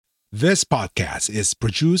This podcast is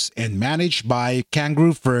produced and managed by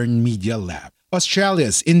Kangaroo Fern Media Lab,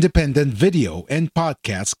 Australia's independent video and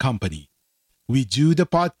podcast company. We do the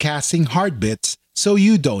podcasting hard bits so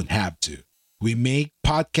you don't have to. We make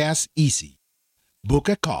podcasts easy. Book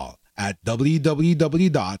a call at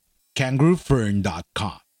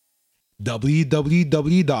www.kangaroofern.com.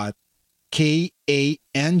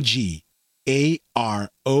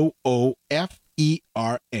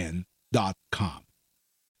 www.kangaroofern.com.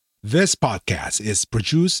 This podcast is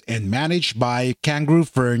produced and managed by Kangaroo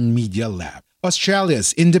Fern Media Lab,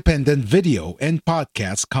 Australia's independent video and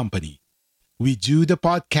podcast company. We do the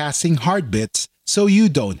podcasting hard bits so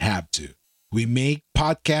you don't have to. We make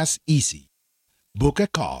podcasts easy. Book a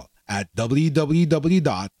call at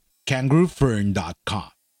www.kangaroofern.com.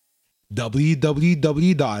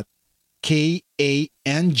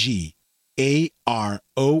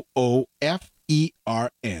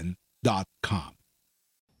 www.kangaroofern.com.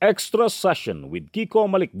 Extra Session with Kiko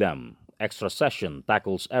Malikdam. Extra Session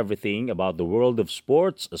tackles everything about the world of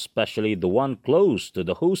sports, especially the one close to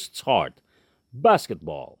the host's heart,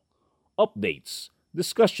 basketball. Updates,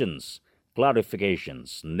 discussions,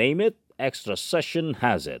 clarifications, name it, Extra Session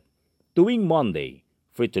has it. Tuwing Monday,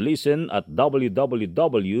 free to listen at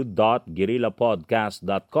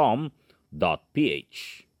www.guerrillapodcast.com.ph.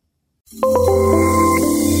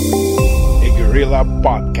 A Guerrilla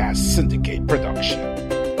Podcast Syndicate production.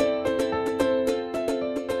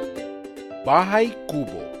 Bahay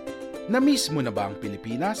Kubo. Na-miss mo na ba ang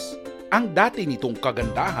Pilipinas? Ang dati nitong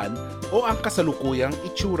kagandahan o ang kasalukuyang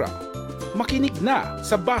itsura? Makinig na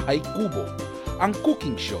sa Bahay Kubo, ang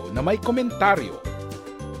cooking show na may komentaryo.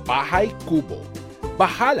 Bahay Kubo.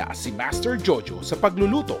 Bahala si Master Jojo sa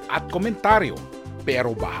pagluluto at komentaryo,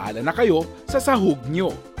 pero bahala na kayo sa sahog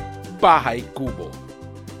nyo. Bahay Kubo.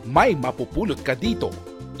 May mapupulot ka dito,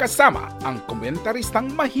 kasama ang komentaristang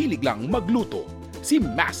mahilig lang magluto, si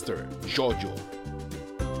Master Jojo.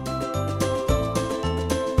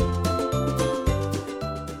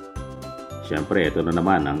 Siyempre, ito na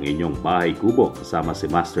naman ang inyong Bahay Kubo kasama si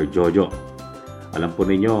Master Jojo. Alam po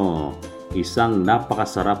ninyo, isang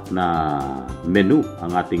napakasarap na menu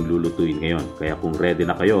ang ating lulutuin ngayon. Kaya kung ready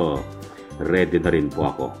na kayo, ready na rin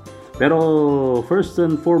po ako. Pero first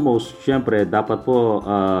and foremost, siyempre, dapat po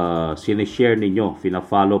sinishare ninyo,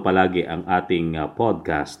 fina-follow palagi ang ating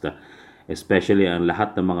podcast. Especially ang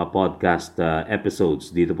lahat ng mga podcast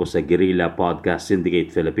episodes dito po sa Guerrilla Podcast Syndicate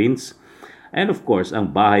Philippines. And of course,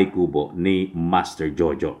 ang Bahay Kubo ni Master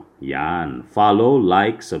Jojo. Yan. Follow,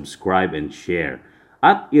 like, subscribe, and share.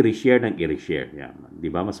 At i-reshare ng i-reshare. Yan. Di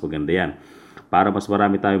ba? Mas maganda yan. Para mas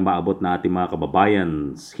marami tayong maabot na ating mga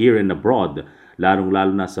kababayan here and abroad,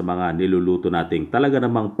 lalong-lalo na sa mga niluluto nating talaga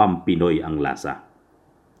namang pampinoy ang lasa.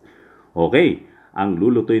 Okay. Ang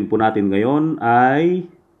lulutuin po natin ngayon ay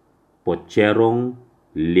potcherong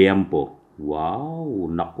liempo. Wow,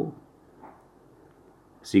 nako.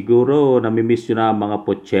 Siguro namimiss nyo na ang mga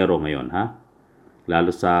potchero ngayon, ha? Lalo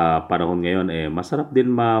sa panahon ngayon, masarap din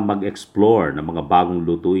mag-explore ng mga bagong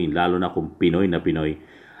lutuin, lalo na kung Pinoy na Pinoy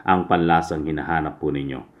ang panlasang hinahanap po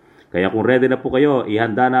ninyo. Kaya kung ready na po kayo,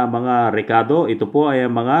 ihanda na mga rekado. Ito po ay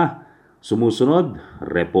ang mga sumusunod: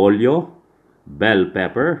 repolyo, bell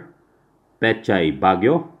pepper, pechay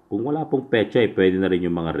bagyo. Kung wala pong pechay, pwede na rin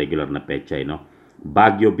yung mga regular na pechay, no?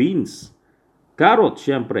 Baguio beans. Carrot,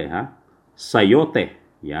 syempre, ha? Sayote.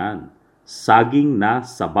 Yan. Saging na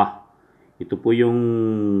saba. Ito po yung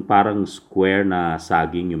parang square na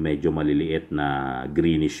saging, yung medyo maliliit na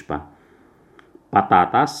greenish pa.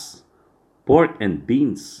 Patatas. Pork and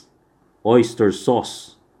beans. Oyster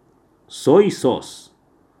sauce. Soy sauce.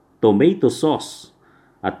 Tomato sauce.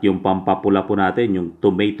 At yung pampapula po natin, yung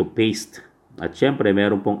tomato paste. At syempre,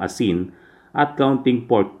 meron pong asin at counting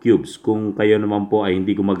pork cubes. Kung kayo naman po ay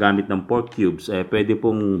hindi gumagamit ng pork cubes, pwede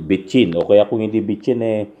pong bitchin. O kaya kung hindi bitchin,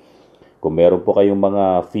 kung meron po kayong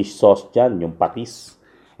mga fish sauce dyan, yung patis,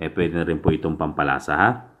 pwede na rin po itong pampalasa,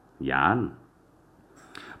 ha? Yan.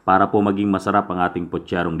 Para po maging masarap ang ating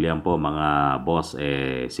potcherong liempo, mga boss,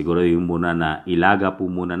 siguro yung muna na ilaga po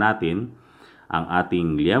muna natin ang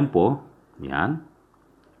ating liempo. Yan.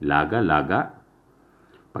 Laga.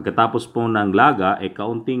 Pagkatapos po ng laga,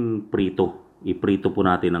 kaunting prito. Iprito po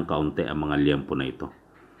natin ng kaunti ang mga liempo na ito.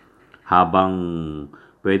 Habang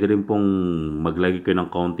pwede rin pong maglagay kayo ng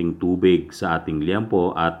kaunting tubig sa ating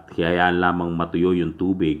liempo at hayaan lamang matuyo yung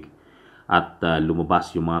tubig at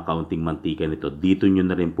lumabas yung mga kaunting mantika nito. Dito nyo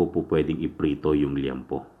na rin po pwedeng iprito yung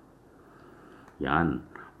liempo. Yan.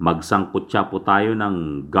 Magsangkutsa po tayo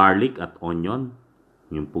ng garlic at onion,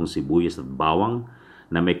 yung pong sibuyas at bawang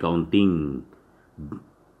na may kaunting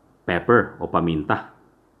pepper o paminta.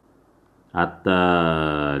 At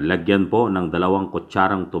lagyan po ng 2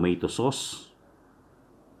 kutsarang tomato sauce.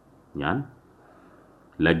 Yan.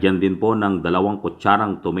 Lagyan din po ng 2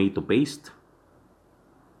 kutsarang tomato paste.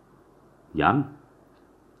 Yan.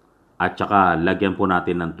 At saka lagyan po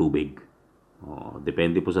natin ng tubig.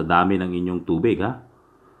 Depende po sa dami ng inyong tubig, ha.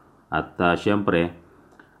 At syempre,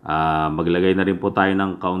 maglagay na rin po tayo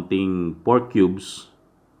ng kaunting pork cubes.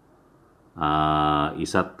 1.5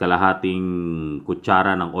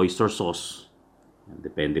 kutsara ng oyster sauce.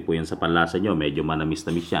 Depende po yan sa panlasa nyo. Medyo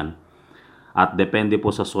manamis-namis yan. At depende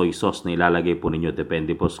po sa soy sauce na ilalagay po ninyo.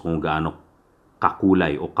 Depende po sa kung gaano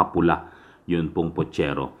kakulay o kapula yun pong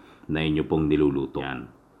pochero na inyo pong niluluto. Yan.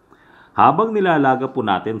 Habang nilalaga po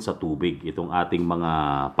natin sa tubig itong ating mga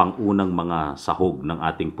pangunang mga sahog ng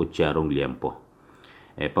ating pocherong liempo,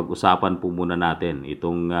 pag-usapan po muna natin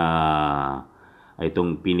itong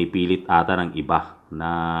pinipilit ata ng iba na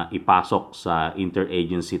ipasok sa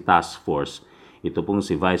Interagency Task Force. Ito pong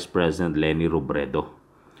si Vice President Leni Robredo.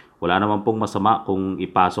 Wala naman pong masama kung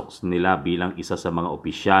ipasok nila bilang isa sa mga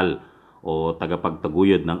opisyal o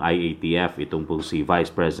tagapagtaguyod ng IATF itong pong si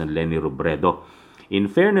Vice President Leni Robredo. In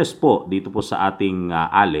fairness po, dito po sa ating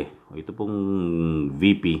ito pong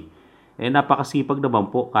VP, napakasipag naman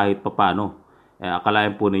po kahit papano.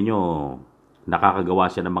 Akalain po ninyo nakakagawa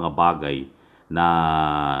siya ng mga bagay na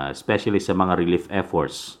especially sa mga relief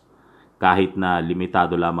efforts kahit na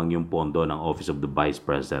limitado lamang yung pondo ng Office of the Vice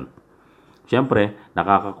President. Siyempre,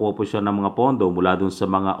 nakakakuha po siya ng mga pondo mula dun sa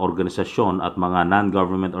mga organisasyon at mga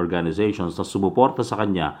non-government organizations na sumuporta sa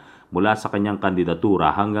kanya mula sa kanyang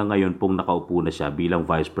kandidatura hanggang ngayon pong nakaupo na siya bilang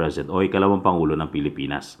Vice President o ikalawang Pangulo ng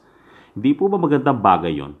Pilipinas. Hindi po ba magandang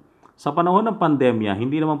bagay yon? Sa panahon ng pandemya,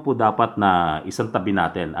 hindi naman po dapat na isantabi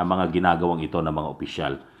natin ang mga ginagawang ito ng mga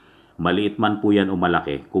opisyal. Maliit man po yan o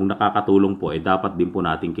malaki, kung nakakatulong po, dapat din po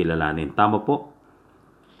natin kilalanin. Tama po.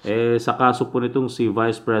 Sa kaso po nitong si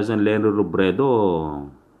Vice President Leni Robredo,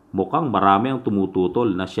 mukhang marami ang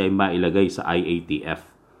tumututol na siya ay mailagay sa IATF.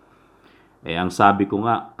 Ang sabi ko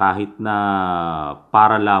nga, kahit na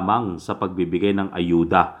para lamang sa pagbibigay ng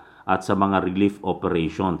ayuda at sa mga relief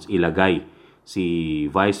operations, ilagay si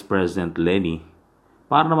Vice President Leni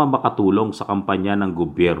para naman makatulong sa kampanya ng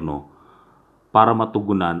gobyerno para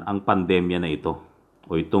matugunan ang pandemya na ito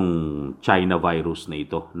o itong China virus na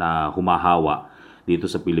ito na humahawa dito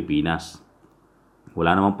sa Pilipinas.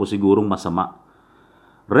 Wala naman po sigurong masama.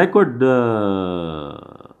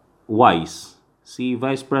 Record-wise, si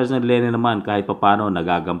Vice President Leni naman kahit papano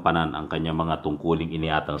nagagampanan ang kanyang mga tungkuling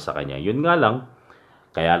iniatang sa kanya. Yun nga lang,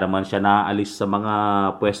 kaya naman siya naaalis sa mga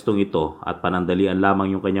pwestong ito at panandalian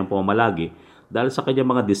lamang yung kanyang pamamalagi dahil sa kanyang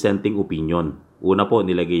mga dissenting opinion. Una po,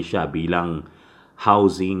 nilagay siya bilang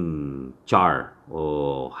Housing CHAR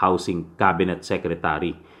o Housing Cabinet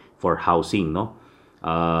Secretary for Housing, no?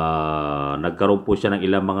 Nagkaroon po siya ng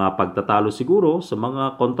ilang mga pagtatalo siguro sa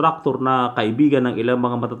mga kontraktor na kaibigan ng ilang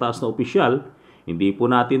mga matataas na opisyal. Hindi po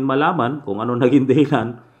natin malaman kung ano naging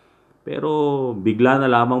dahilan, pero bigla na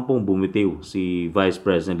lamang pong bumitiw si Vice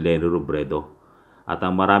President Leni Robredo. At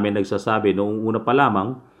ang marami nagsasabi noong una pa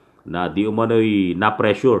lamang na di umano'y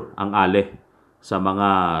na-pressure ang ALE sa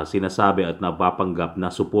mga sinasabi at napapanggap na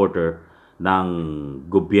supporter ng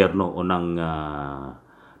gobyerno o ng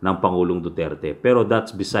Pangulong Duterte. Pero that's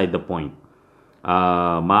beside the point.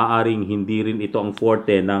 Maaaring hindi rin ito ang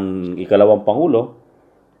forte ng ikalawang Pangulo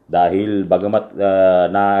dahil bagamat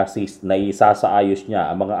naisasaayos niya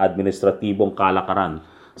ang mga administratibong kalakaran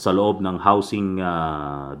sa loob ng Housing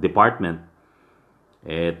Department,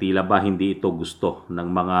 tila ba hindi ito gusto ng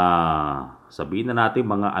mga, sabihin na natin,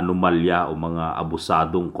 mga anomalya o mga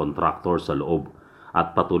abusadong kontraktor sa loob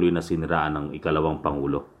at patuloy na siniraan ng ikalawang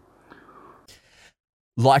Pangulo.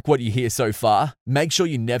 Like what you hear so far? Make sure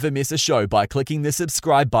you never miss a show by clicking the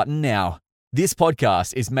subscribe button now. This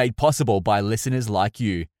podcast is made possible by listeners like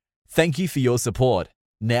you. Thank you for your support.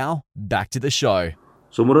 Now, back to the show.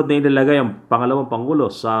 Sumunod na inilagay ang pangalawang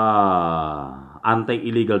Pangulo sa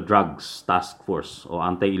Anti-Illegal Drugs Task Force o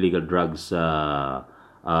Anti-Illegal Drugs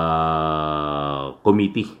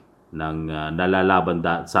Committee ng nalalaban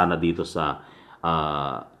sana dito sa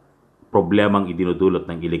problemang idinudulot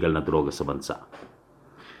ng illegal na droga sa bansa.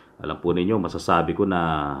 Alam po ninyo, masasabi ko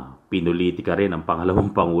na pinulitika rin ang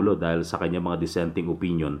pangalawang Pangulo dahil sa kanyang mga dissenting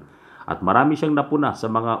opinion at marami siyang napuna sa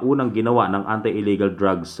mga unang ginawa ng Anti-Illegal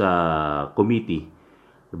Drugs Committee,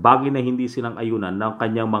 bagay na hindi silang ayunan ng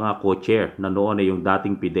kanyang mga co-chair na noon ay yung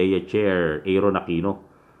dating PIDEA Chair Aaron Aquino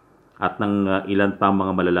at ng ilan pang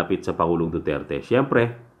mga malalapit sa Pangulong Duterte.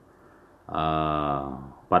 Siyempre,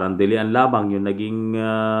 parandalian lamang yung naging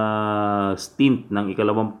stint ng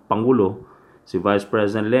ikalawang Pangulo, si Vice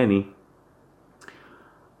President Leni,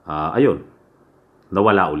 ayun,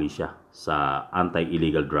 nawala uli siya sa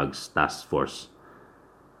Anti-Illegal Drugs Task Force.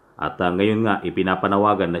 At ngayon nga,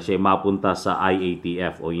 ipinapanawagan na siya mapunta sa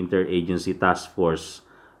IATF o Interagency Task Force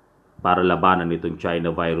para labanan itong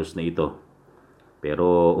China virus na ito.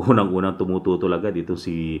 Pero unang-unang tumututol agad dito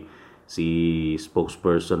si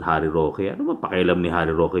spokesperson Harry Roque. Ano ba pakialam ni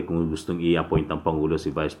Harry Roque kung gustong i-appoint ng Pangulo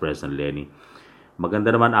si Vice President Leni?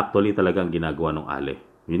 Maganda naman actually talagang ginagawa ng ALE.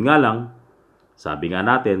 Yun nga lang, sabi nga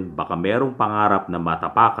natin, baka merong pangarap na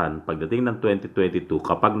matapakan pagdating ng 2022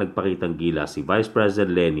 kapag nagpakitang gila si Vice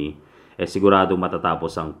President Leni, siguradong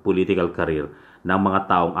matatapos ang political career ng mga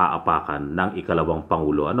taong aapakan ng ikalawang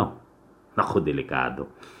Pangulo. Naku,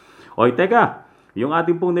 delikado. Oy, teka, yung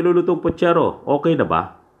ating pong nilulutong putsero, okay na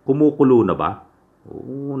ba? Kumukulo na ba?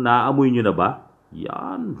 Naamoy nyo na ba?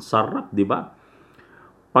 Yan, sarap, di ba?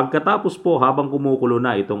 Pagkatapos po, habang kumukulo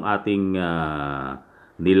na itong ating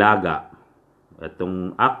nilaga,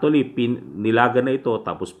 nilaga na ito,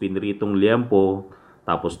 tapos pinritong liempo,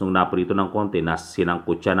 tapos nung naprito ng konti,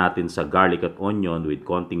 sinangkot siya natin sa garlic at onion with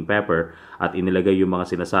konting pepper, at inilagay yung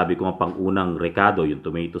mga sinasabi ko ang pangunang rekado, yung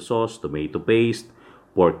tomato sauce, tomato paste,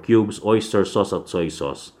 pork cubes, oyster sauce at soy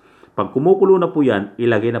sauce. Pag kumukulo na po yan,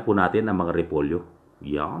 ilagay na po natin ang mga repolyo.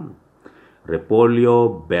 Yan.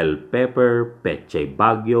 Repolyo, bell pepper, pechay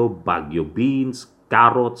bagyo, bagyo beans,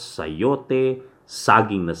 carrots, sayote,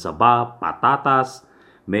 saging na saba, patatas.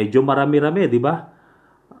 Medyo marami-rami, di ba?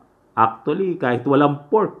 Actually, kahit walang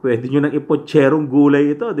pork, pwede nyo nang ipotsyerong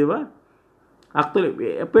gulay ito, di ba? Actually,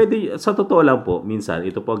 pwede, sa totoo lang po, minsan,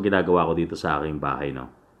 ito po ang ginagawa ko dito sa aking bahay, no?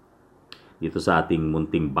 Dito sa ating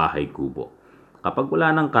munting bahay kubo. Kapag wala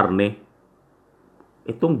ng karne,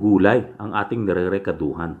 itong gulay ang ating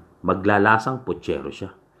nire-rekaduhan. Maglalasang potsero siya.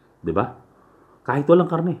 Diba? Kahit walang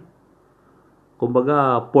karne.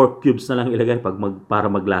 Kumbaga, pork cubes na lang ilagay para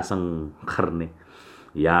maglasang karne.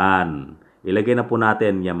 Yan. Ilagay na po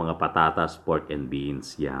natin yung mga patatas, pork and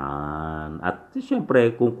beans. Yan. At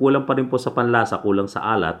syempre, kung kulang pa rin po sa panlasa, kulang sa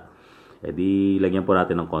alat, edi lagyan po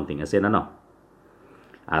natin ng konting asin,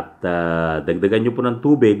 At dagdagan nyo po ng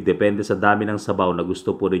tubig, depende sa dami ng sabaw na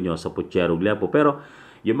gusto po ninyo sa putsyerong liempo. Pero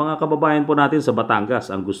yung mga kababayan po natin sa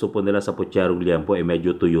Batangas, ang gusto po nila sa putsyerong liempo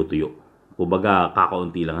medyo tuyo-tuyo. Kumbaga,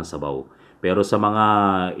 kakaunti lang ang sabaw. Pero sa mga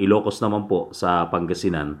Ilocos naman po sa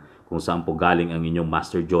Pangasinan, kung saan po galing ang inyong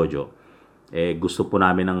Master Jojo, gusto po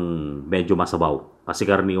namin ng medyo masabaw. Kasi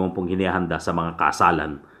karaniwan pong hinihanda sa mga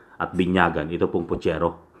kasalan at binyagan, ito pong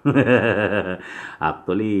putsyero.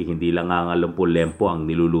 Actually, hindi lang nga lempo ang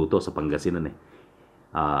niluluto sa Pangasinan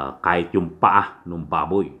kahit yung paa ng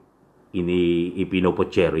baboy,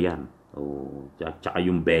 ipinopotsero yan. Tsaka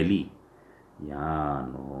yung belly. Yan.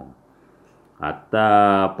 At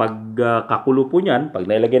pag kakulo po niyan, pag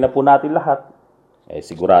nailagay na po natin lahat,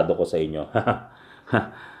 sigurado ko sa inyo,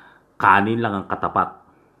 kanin lang ang katapat.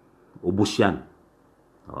 Ubus yan.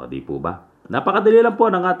 Di po ba? Napakadali lang po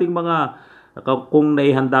ng ating mga, kung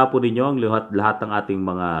naihanda po ninyo ang lahat ng ating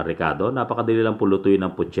mga rekado, napakadali lang po lutuin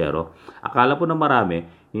ng putsero. Akala po na marami,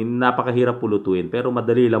 napakahirap po lutuin, pero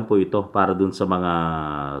madali lang po ito para dun sa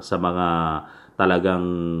mga talagang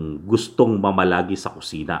gustong mamalagi sa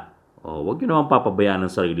kusina. Huwag nyo naman papabayaan ang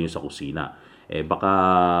sarili nyo sa kusina. Baka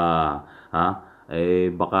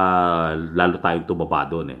lalo tayong tumaba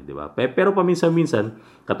doon, di ba? Pero paminsan-minsan,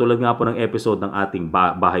 katulad nga po ng episode ng ating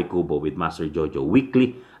Bahay Kubo with Master Jojo,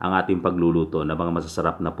 weekly ang ating pagluluto ng mga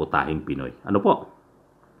masasarap na putahing Pinoy. Ano po?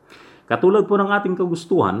 Katulad po ng ating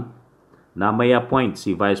kagustuhan na may appoint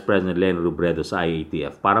si Vice President Leni Robredo sa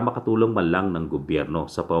IATF para makatulong man lang ng gobyerno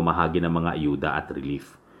sa pamahagi ng mga ayuda at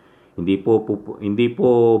relief. Hindi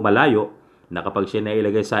po malayo na kapag siya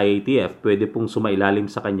nailagay sa IATF, pwede pong sumailalim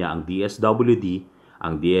sa kanya ang DSWD,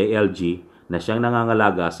 ang DILG, na siyang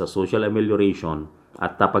nangangalaga sa social amelioration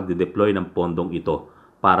at pagde-deploy ng pondong ito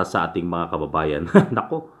para sa ating mga kababayan.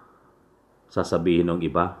 Nako, sasabihin ng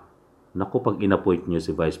iba, pag inappoint niyo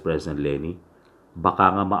si Vice President Leni,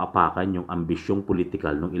 baka nga maapakan yung ambisyong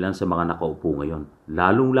politikal ng ilan sa mga nakaupo ngayon.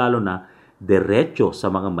 Lalong-lalo na, diretso sa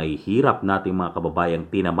mga mahihirap nating mga kababayang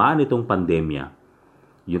tinamaan itong pandemya.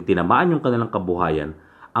 Yung tinamaan yung kanilang kabuhayan,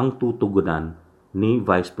 ang tutugunan ni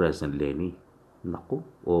Vice President Leni. Naku,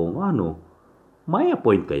 may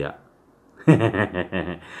appoint kaya?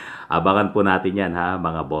 Abangan po natin yan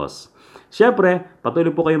mga boss. Siyempre, patuloy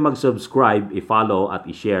po kayong mag-subscribe, i-follow at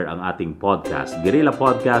i-share ang ating podcast, Guerrilla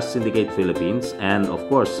Podcast Syndicate Philippines, and of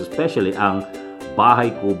course, especially ang Bahay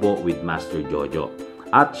Kubo with Master Jojo.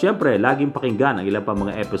 At siyempre, laging pakinggan ang ilang pa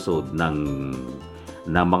mga episode ng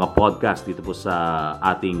mga podcast dito po sa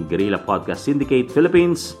ating Guerrilla Podcast Syndicate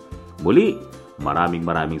Philippines. Muli, maraming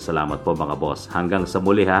salamat po mga boss. Hanggang sa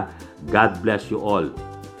muli God bless you all.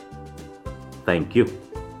 Thank you.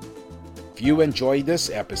 If you enjoyed this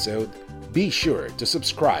episode, be sure to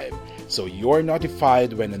subscribe so you're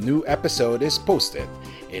notified when a new episode is posted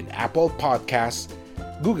in Apple Podcasts,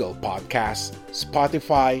 Google Podcasts,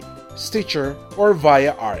 Spotify, Stitcher, or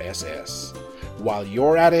via RSS. While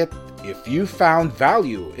you're at it, if you found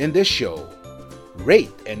value in this show,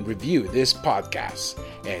 rate and review this podcast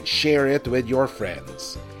and share it with your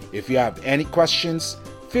friends. If you have any questions,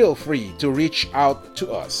 feel free to reach out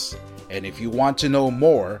to us. And if you want to know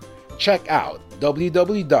more, check out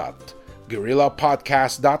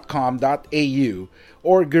www.guerrillapodcast.com.au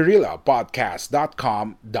or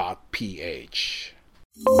guerrillapodcast.com.ph.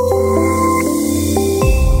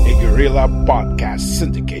 A Guerrilla Podcast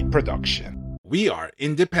Syndicate production. We are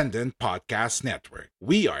Independent Podcast Network.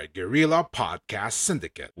 We are Guerrilla Podcast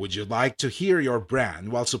Syndicate. Would you like to hear your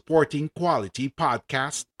brand while supporting quality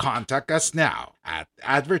podcasts? Contact us now at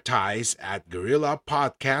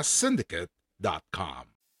advertise@guerrillapodcastsyndicate.com.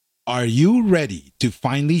 Are you ready to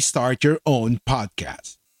finally start your own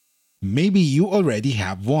podcast? Maybe you already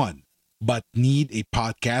have one, but need a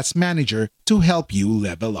podcast manager to help you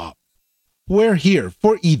level up. We're here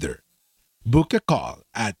for either. Book a call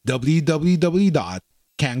at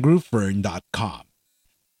www.kangaroofern.com,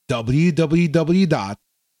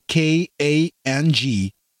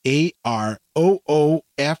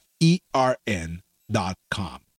 www.kangaroofern.com,